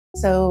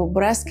So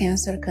breast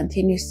cancer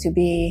continues to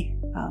be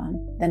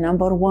the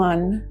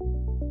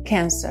 #1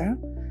 cancer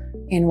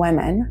in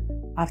women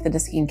after the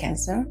skin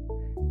cancer.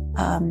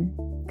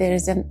 There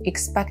is an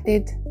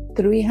expected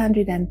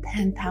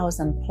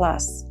 310,000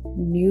 plus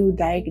new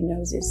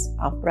diagnoses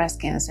of breast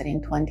cancer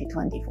in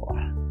 2024.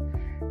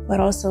 We're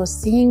also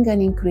seeing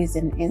an increase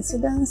in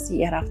incidence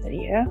year after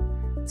year.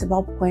 It's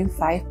about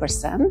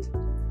 0.5%,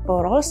 but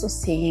we're also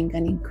seeing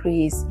an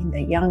increase in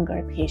the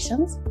younger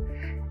patients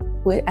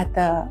at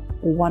the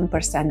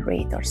 1%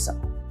 rate or so.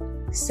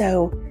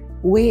 So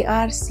we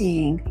are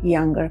seeing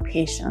younger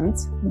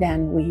patients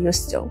than we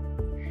used to.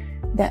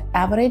 The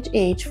average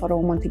age for a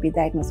woman to be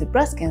diagnosed with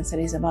breast cancer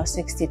is about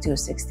 62,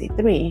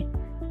 63.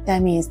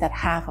 That means that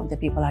half of the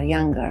people are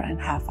younger and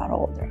half are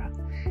older.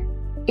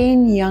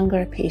 In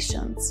younger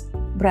patients,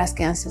 breast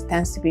cancer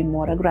tends to be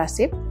more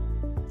aggressive,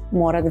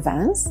 more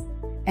advanced,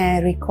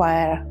 and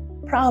require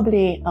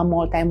probably a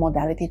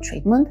multimodality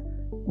treatment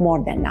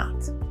more than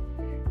not.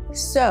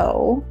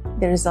 So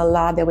there is a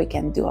lot that we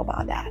can do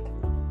about that.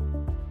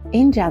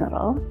 In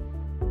general,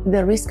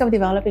 the risk of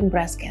developing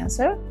breast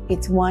cancer,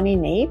 it's 1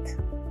 in 8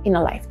 in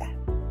a lifetime.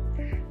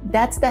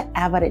 That's the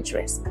average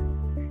risk.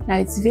 Now,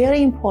 it's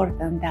very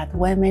important that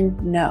women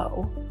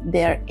know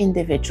their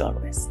individual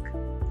risk.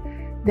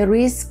 The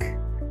risk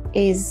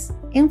is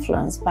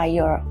influenced by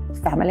your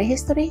family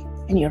history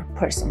and your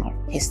personal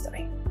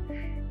history.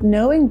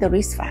 Knowing the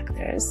risk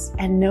factors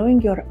and knowing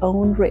your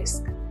own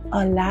risk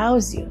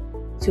allows you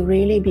to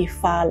really be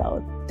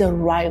followed the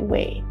right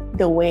way,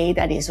 the way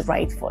that is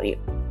right for you.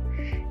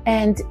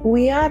 And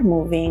we are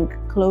moving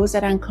closer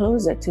and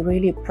closer to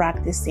really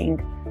practicing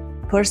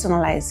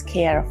personalized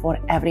care for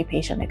every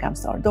patient that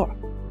comes to our door.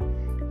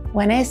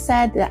 When I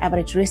said the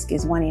average risk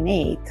is 1 in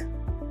 8,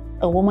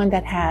 a woman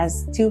that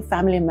has 2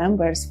 family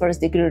members,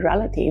 first-degree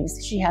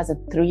relatives, she has a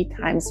 3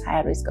 times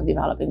higher risk of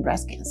developing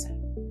breast cancer.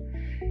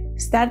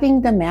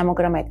 Starting the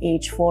mammogram at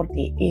age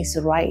 40 is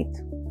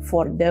right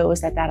for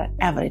those that are at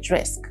average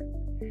risk.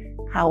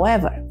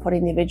 However, for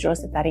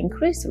individuals that are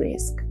increased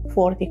risk,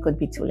 40 could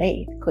be too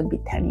late, could be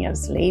 10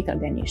 years later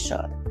than you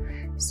should.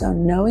 So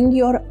knowing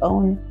your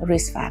own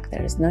risk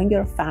factors, knowing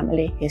your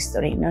family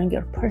history, knowing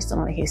your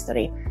personal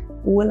history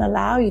will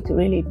allow you to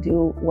really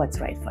do what's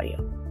right for you.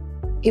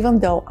 Even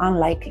though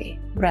unlikely,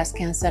 breast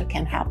cancer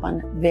can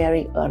happen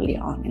very early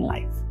on in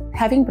life.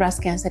 Having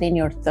breast cancer in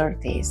your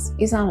 30s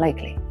is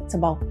unlikely. It's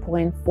about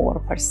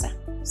 0.4%.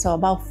 So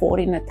about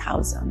 40 in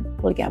 1,000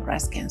 will get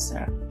breast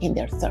cancer in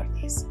their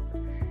 30s.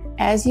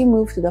 As you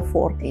move to the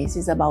 40s,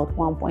 it's about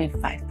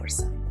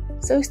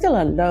 1.5%. So it's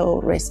still a low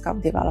risk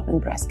of developing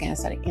breast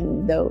cancer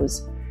in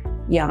those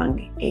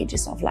young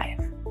ages of life.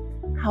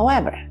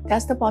 However,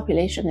 that's the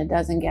population that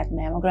doesn't get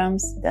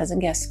mammograms, doesn't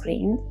get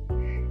screened.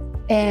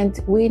 And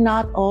we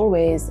not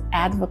always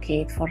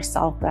advocate for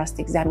self-breast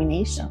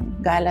examination.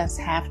 Guidelines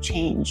have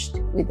changed.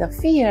 With the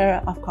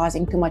fear of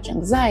causing too much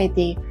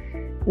anxiety,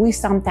 we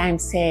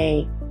sometimes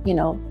say,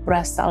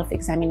 breast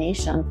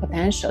self-examination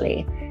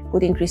potentially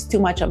could increase too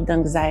much of the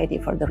anxiety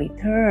for the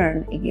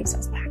return it gives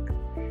us back.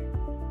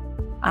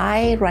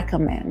 I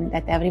recommend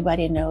that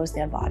everybody knows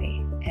their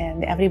body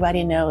and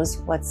everybody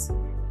knows what's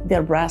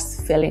their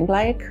breast feeling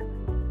like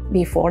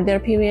before their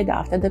period,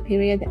 after the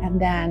period, and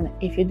then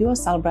if you do a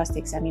self-breast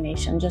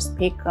examination, just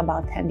pick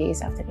about 10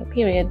 days after your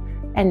period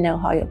and know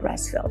how your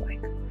breasts feel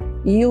like.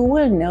 You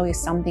will know if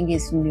something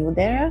is new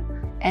there,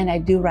 and I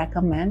do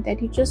recommend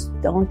that you just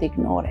don't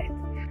ignore it.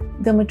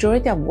 The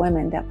majority of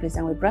women that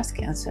present with breast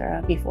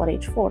cancer before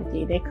age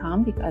 40, they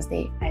come because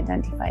they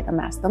identify the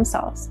mass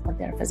themselves or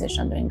their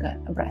physician doing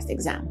a breast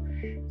exam.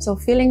 So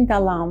feeling the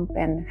lump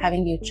and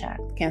having you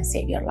checked can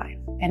save your life,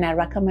 and I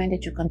recommend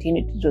that you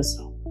continue to do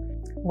so.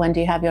 When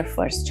do you have your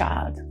first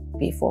child?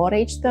 Before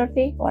age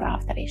 30 or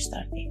after age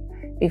 30?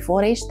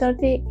 Before age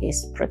 30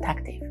 is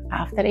protective.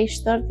 After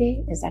age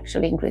 30 is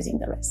actually increasing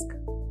the risk.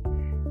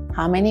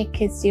 How many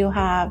kids do you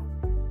have?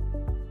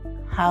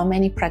 How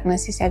many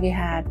pregnancies have you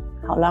had?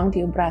 How long do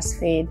you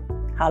breastfeed?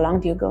 How long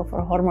do you go for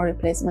hormone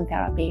replacement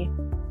therapy?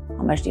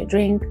 How much do you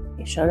drink?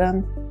 You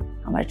shouldn't.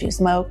 How much do you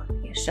smoke?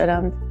 You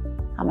shouldn't.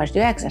 How much do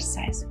you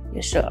exercise?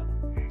 You should.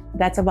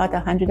 That's about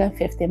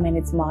 150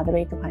 minutes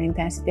moderate to high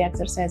intensity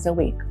exercise a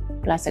week,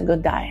 plus a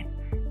good diet,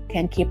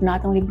 can keep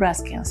not only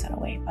breast cancer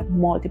away, but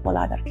multiple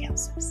other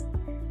cancers.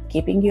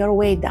 Keeping your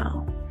weight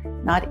down,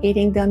 not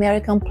eating the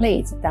American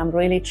plates. I'm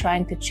really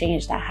trying to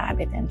change that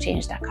habit and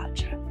change that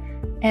culture.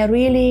 And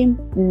really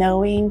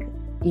knowing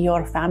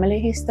your family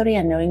history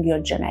and knowing your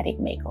genetic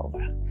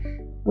makeover.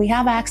 We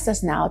have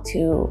access now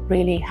to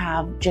really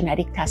have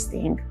genetic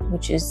testing,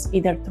 which is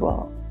either through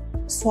a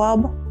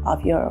swab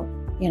of your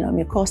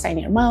mucosa in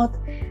your mouth,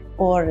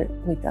 or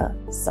with a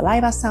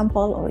saliva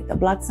sample, or with a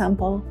blood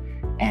sample.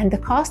 And the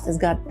cost has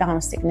got down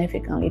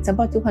significantly. It's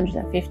about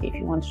 $250 if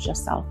you want to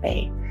just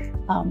self-pay.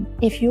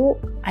 If you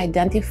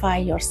identify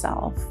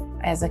yourself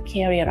as a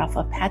carrier of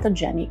a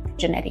pathogenic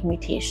genetic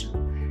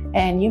mutation,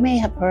 and you may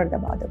have heard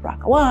about the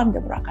BRCA1, the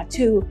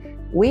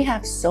BRCA2, we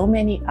have so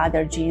many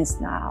other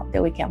genes now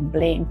that we can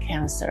blame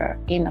cancer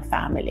in a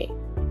family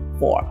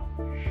for.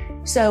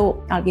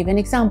 So I'll give you an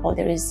example.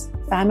 There are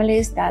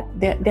families that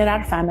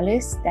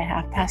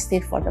have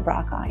tested for the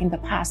BRCA in the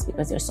past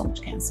because there's so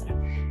much cancer.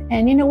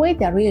 And in a way,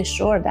 they're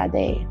reassured that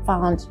they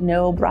found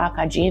no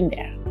BRCA gene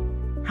there.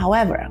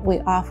 However, we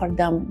offered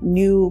them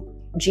new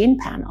gene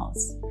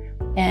panels,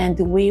 and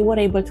we were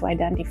able to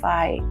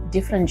identify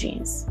different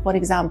genes. For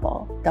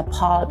example, the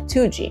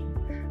PALB2 gene.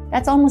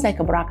 That's almost like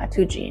a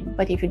BRCA2 gene,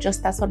 but if you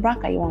just test for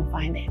BRCA, you won't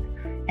find it.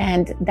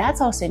 And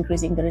that's also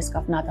increasing the risk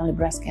of not only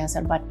breast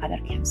cancer, but other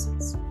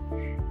cancers.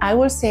 I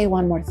will say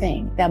one more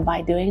thing, that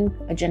by doing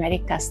a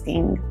genetic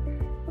testing,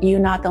 you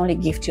not only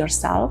gift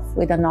yourself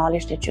with the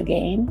knowledge that you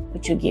gain,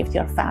 but you gift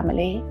your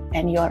family,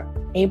 and you're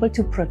able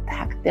to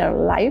protect their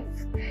life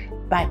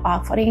by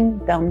offering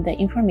them the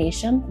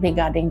information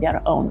regarding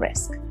their own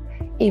risk.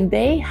 If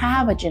they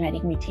have a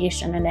genetic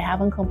mutation and they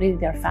haven't completed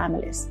their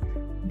families,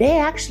 they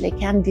actually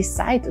can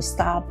decide to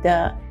stop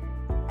the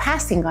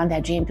passing on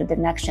that gene to the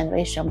next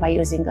generation by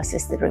using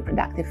assisted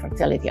reproductive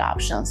fertility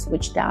options,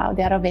 which now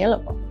they're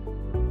available.